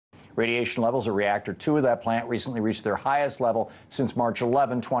Radiation levels at reactor 2 of that plant recently reached their highest level since March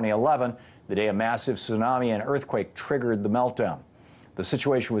 11, 2011, the day a massive tsunami and earthquake triggered the meltdown. The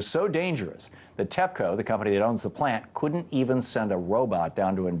situation was so dangerous that Tepco, the company that owns the plant, couldn't even send a robot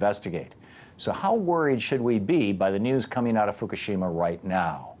down to investigate. So how worried should we be by the news coming out of Fukushima right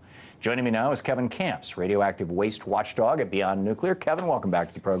now? Joining me now is Kevin Kamps, radioactive waste watchdog at Beyond Nuclear. Kevin, welcome back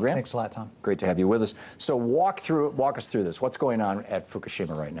to the program. Thanks a lot, Tom. Great to have you with us. So walk us through this. What's going on at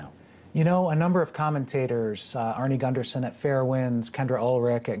Fukushima right now? You know, a number of commentators, Arnie Gunderson at Fairwinds, Kendra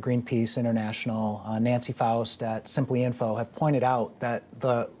Ulrich at Greenpeace International, Nancy Faust at Simply Info have pointed out that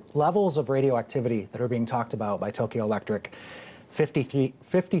the levels of radioactivity that are being talked about by Tokyo Electric,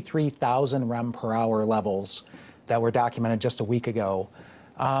 53,000 rem per hour levels that were documented just a week ago,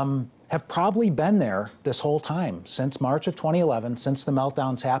 have probably been there this whole time, since March of 2011, since the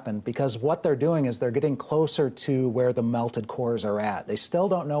meltdowns happened, because what they're doing is they're getting closer to where the melted cores are at. They still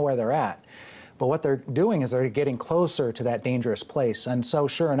don't know where they're at, but what they're doing is they're getting closer to that dangerous place. And so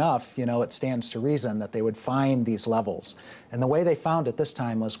sure enough, you know, it stands to reason that they would find these levels. And the way they found it this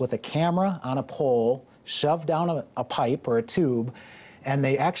time was with a camera on a pole, shoved down a pipe or a tube, and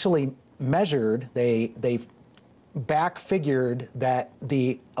they actually measured, they back figured that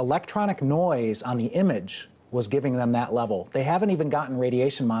the electronic noise on the image was giving them that level. They haven't even gotten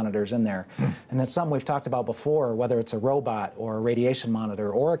radiation monitors in there. And it's something we've talked about before, whether it's a robot or a radiation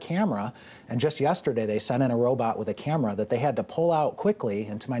monitor or a camera. And just yesterday, they sent in a robot with a camera that they had to pull out quickly.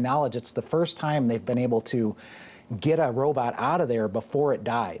 And to my knowledge, it's the first time they've been able to get a robot out of there before it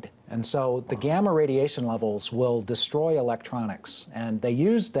died. And so the gamma radiation levels will destroy electronics. And they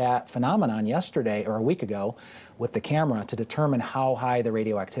used that phenomenon yesterday or a week ago with the camera to determine how high the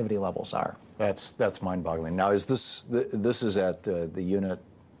radioactivity levels are. That's mind-boggling. Now, is this is at the unit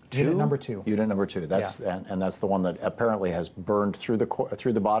 2? Unit number 2. Unit number 2. That's and that's the one that apparently has burned through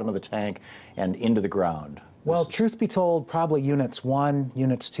the bottom of the tank and into the ground. Well, truth be told, probably units 1,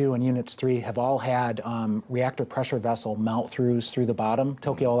 units 2, and units 3 have all had reactor pressure vessel melt-throughs through the bottom.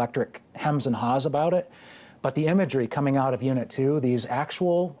 Tokyo Electric hems and haws about it. But the imagery coming out of Unit 2, these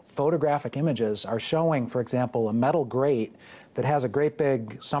actual photographic images are showing, for example, a metal grate that has a great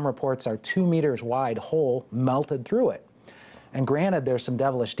big, some reports are 2 meters wide hole melted through it. And granted, there's some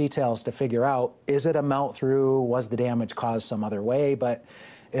devilish details to figure out. Is it a melt through? Was the damage caused some other way? But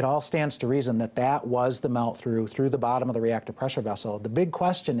it all stands to reason that that was the melt through the bottom of the reactor pressure vessel. The big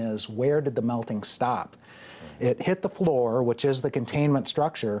question is, where did the melting stop? It hit the floor, which is the containment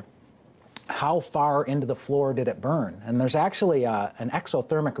structure. How far into the floor did it burn? And there's actually an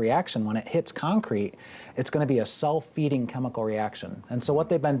exothermic reaction. When it hits concrete, it's going to be a self-feeding chemical reaction. And so what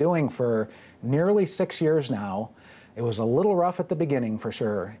they've been doing for nearly 6 years now, it was a little rough at the beginning for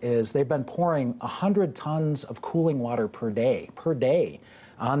sure, is they've been pouring 100 tons of cooling water per day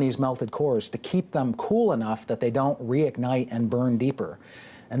on these melted cores to keep them cool enough that they don't reignite and burn deeper.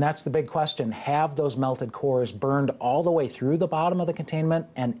 And that's the big question. Have those melted cores burned all the way through the bottom of the containment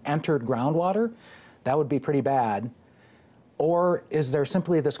and entered groundwater? That would be pretty bad. Or is there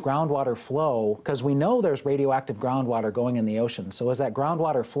simply this groundwater flow? Because we know there's radioactive groundwater going in the ocean. So is that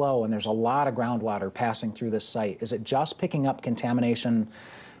groundwater flow, and there's a lot of groundwater passing through this site, is it just picking up contamination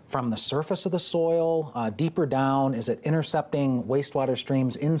from the surface of the soil, deeper down? Is it intercepting wastewater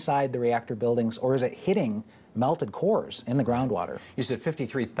streams inside the reactor buildings, or is it hitting melted cores in the groundwater? You said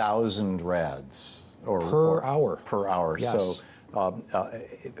 53,000 rads per hour. Per hour. Yes. So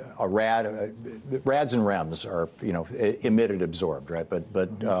a rad, rads and REMs are, you know, emitted, absorbed, right?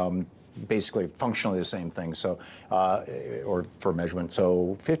 But basically functionally the same thing. So or for measurement.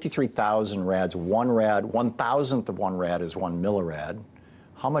 So 53,000 rads. One rad, 1,000th of one rad is 1 millirad.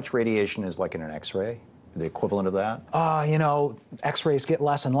 How much radiation is like in an X-ray? The equivalent of that? You know, X-rays get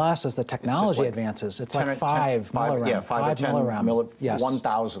less and less as the technology advances. It's like 5 millirem. Yeah, 5 to 10 millirem. Yes.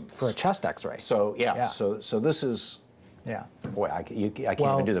 1,000th. For a chest X-ray. So, yeah. So this is... Yeah. Boy, I can't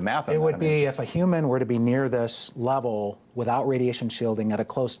even do the math on that. It would be, if a human were to be near this level without radiation shielding at a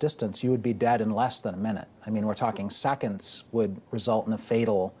close distance, you would be dead in less than a minute. I mean, we're talking seconds would result in a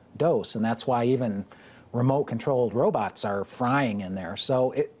fatal dose, and that's why even remote-controlled robots are frying in there.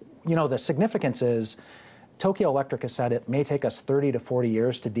 So, you know, the significance is Tokyo Electric has said it may take us 30 to 40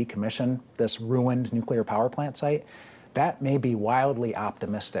 years to decommission this ruined nuclear power plant site. That may be wildly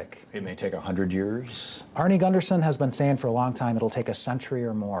optimistic. It may take 100 years? Arnie Gunderson has been saying for a long time it'll take a century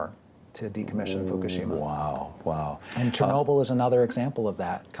or more to decommission Fukushima. Wow, wow. And Chernobyl is another example of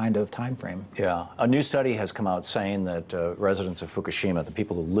that kind of time frame. Yeah. A new study has come out saying that residents of Fukushima, the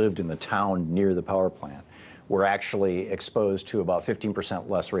people who lived in the town near the power plant, were actually exposed to about 15%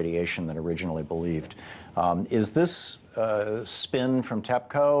 less radiation than originally believed. Is this spin from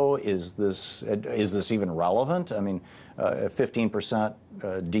Tepco? Is this even relevant? I mean, a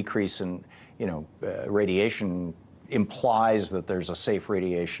 15% decrease in radiation implies that there's a safe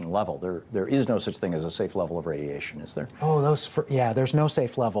radiation level. There is no such thing as a safe level of radiation, is there? Oh, yeah, there's no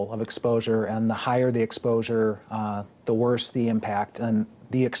safe level of exposure, and the higher the exposure, the worse the impact. And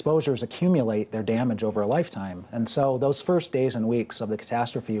the exposures accumulate their damage over a lifetime. And so those first days and weeks of the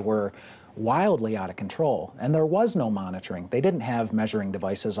catastrophe were wildly out of control, and there was no monitoring. They didn't have measuring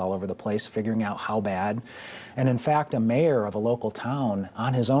devices all over the place figuring out how bad. And in fact, a mayor of a local town,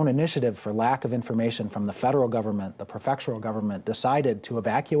 on his own initiative for lack of information from the federal government, the prefectural government, decided to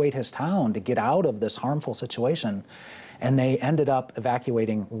evacuate his town to get out of this harmful situation. And they ended up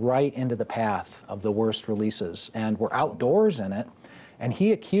evacuating right into the path of the worst releases and were outdoors in it. And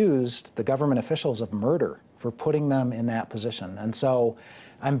he accused the government officials of murder for putting them in that position. And so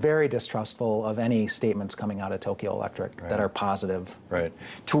I'm very distrustful of any statements coming out of Tokyo Electric that are positive. Right.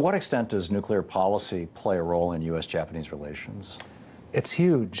 To what extent does nuclear policy play a role in U.S.-Japanese relations? It's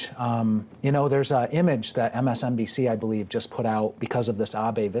huge. There's an image that MSNBC, I believe, just put out because of this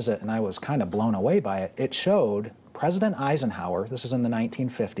Abe visit, and I was kind of blown away by it. It showed President Eisenhower, this is in the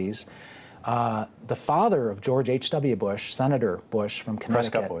 1950s, the father of George H.W. Bush, Senator Bush from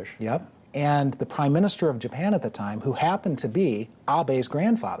Connecticut. Prescott Bush. Yep. And the Prime Minister of Japan at the time, who happened to be Abe's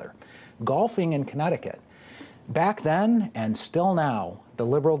grandfather, golfing in Connecticut. Back then, and still now, the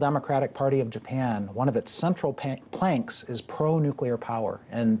Liberal Democratic Party of Japan, one of its central planks is pro-nuclear power,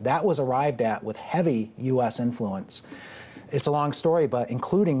 and that was arrived at with heavy U.S. influence. It's a long story, but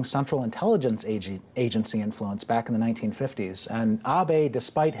including Central Intelligence Agency influence back in the 1950s. And Abe,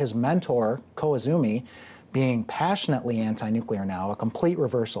 despite his mentor, Koizumi, being passionately anti-nuclear now, a complete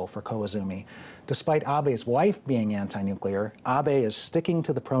reversal for Koizumi. Despite Abe's wife being anti-nuclear, Abe is sticking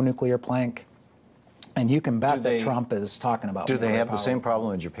to the pro-nuclear plank, and you can bet that Trump is talking about nuclear power. Do they have the same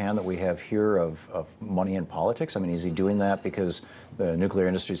problem in Japan that we have here of money in politics? I mean, is he doing that because the nuclear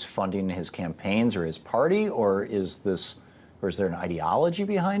industry is funding his campaigns or his party, or is there an ideology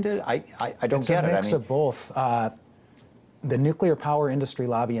behind it? I don't get it. It's a mix of both. The nuclear power industry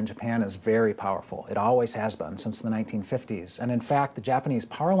lobby in Japan is very powerful. It always has been since the 1950s. And in fact, the Japanese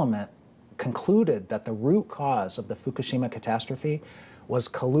parliament concluded that the root cause of the Fukushima catastrophe was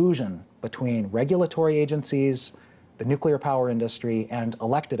collusion between regulatory agencies, the nuclear power industry, and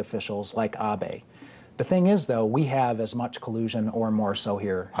elected officials like Abe. The thing is, though, we have as much collusion or more so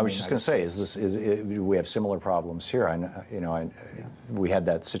here. I was just going to say, we have similar problems here. We had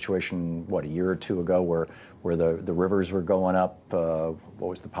that situation, what, a year or two ago where the rivers were going up. What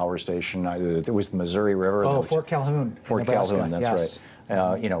was the power station? It was the Missouri River. Oh, Fort Calhoun. Fort Calhoun, that's right.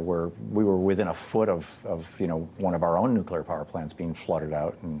 Where we were within a foot of one of our own nuclear power plants being flooded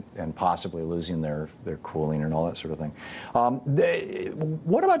out and possibly losing their cooling and all that sort of thing.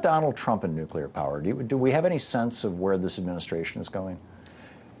 What about Donald Trump and nuclear power? Do we have any sense of where this administration is going?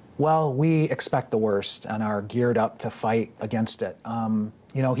 Well, we expect the worst and are geared up to fight against it.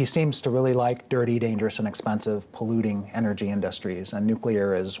 He seems to really like dirty, dangerous, and expensive, polluting energy industries, and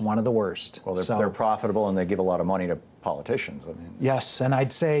nuclear is one of the worst. Well, they're profitable and they give a lot of money to politicians. Yes, and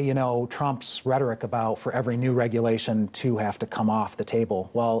I'd say, Trump's rhetoric about for every new regulation, two have to come off the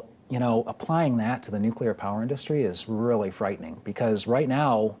table. Well, applying that to the nuclear power industry is really frightening because right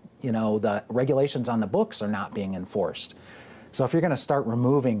now, the regulations on the books are not being enforced. So if you're going to start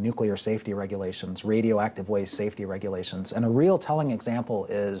removing nuclear safety regulations, radioactive waste safety regulations, and a real telling example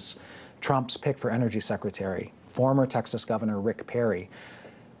is Trump's pick for energy secretary, former Texas Governor Rick Perry.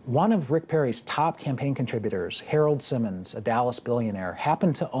 One of Rick Perry's top campaign contributors, Harold Simmons, a Dallas billionaire,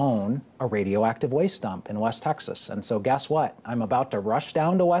 happened to own a radioactive waste dump in West Texas. And so guess what? I'm about to rush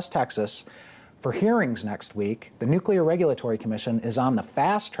down to West Texas for hearings next week. The Nuclear Regulatory Commission is on the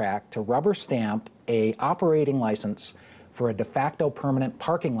fast track to rubber stamp an operating license for a de facto permanent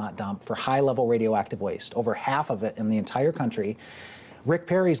parking lot dump for high-level radioactive waste, over half of it in the entire country. Rick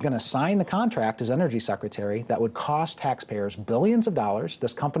Perry's going to sign the contract as energy secretary that would cost taxpayers billions of dollars.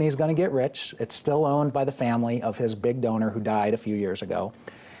 This company is going to get rich. It's still owned by the family of his big donor who died a few years ago.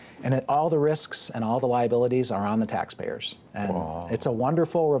 And all the risks and all the liabilities are on the taxpayers. And It's a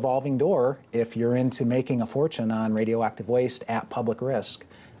wonderful revolving door if you're into making a fortune on radioactive waste at public risk.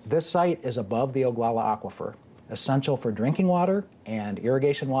 This site is above the Oglala Aquifer, essential for drinking water and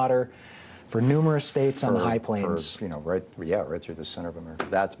irrigation water for numerous states on the High Plains. Right through the center of America.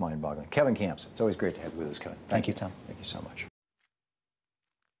 That's mind-boggling. Kevin Kamps, it's always great to have you with us, Kevin. Thank you, Tim. Thank you so much.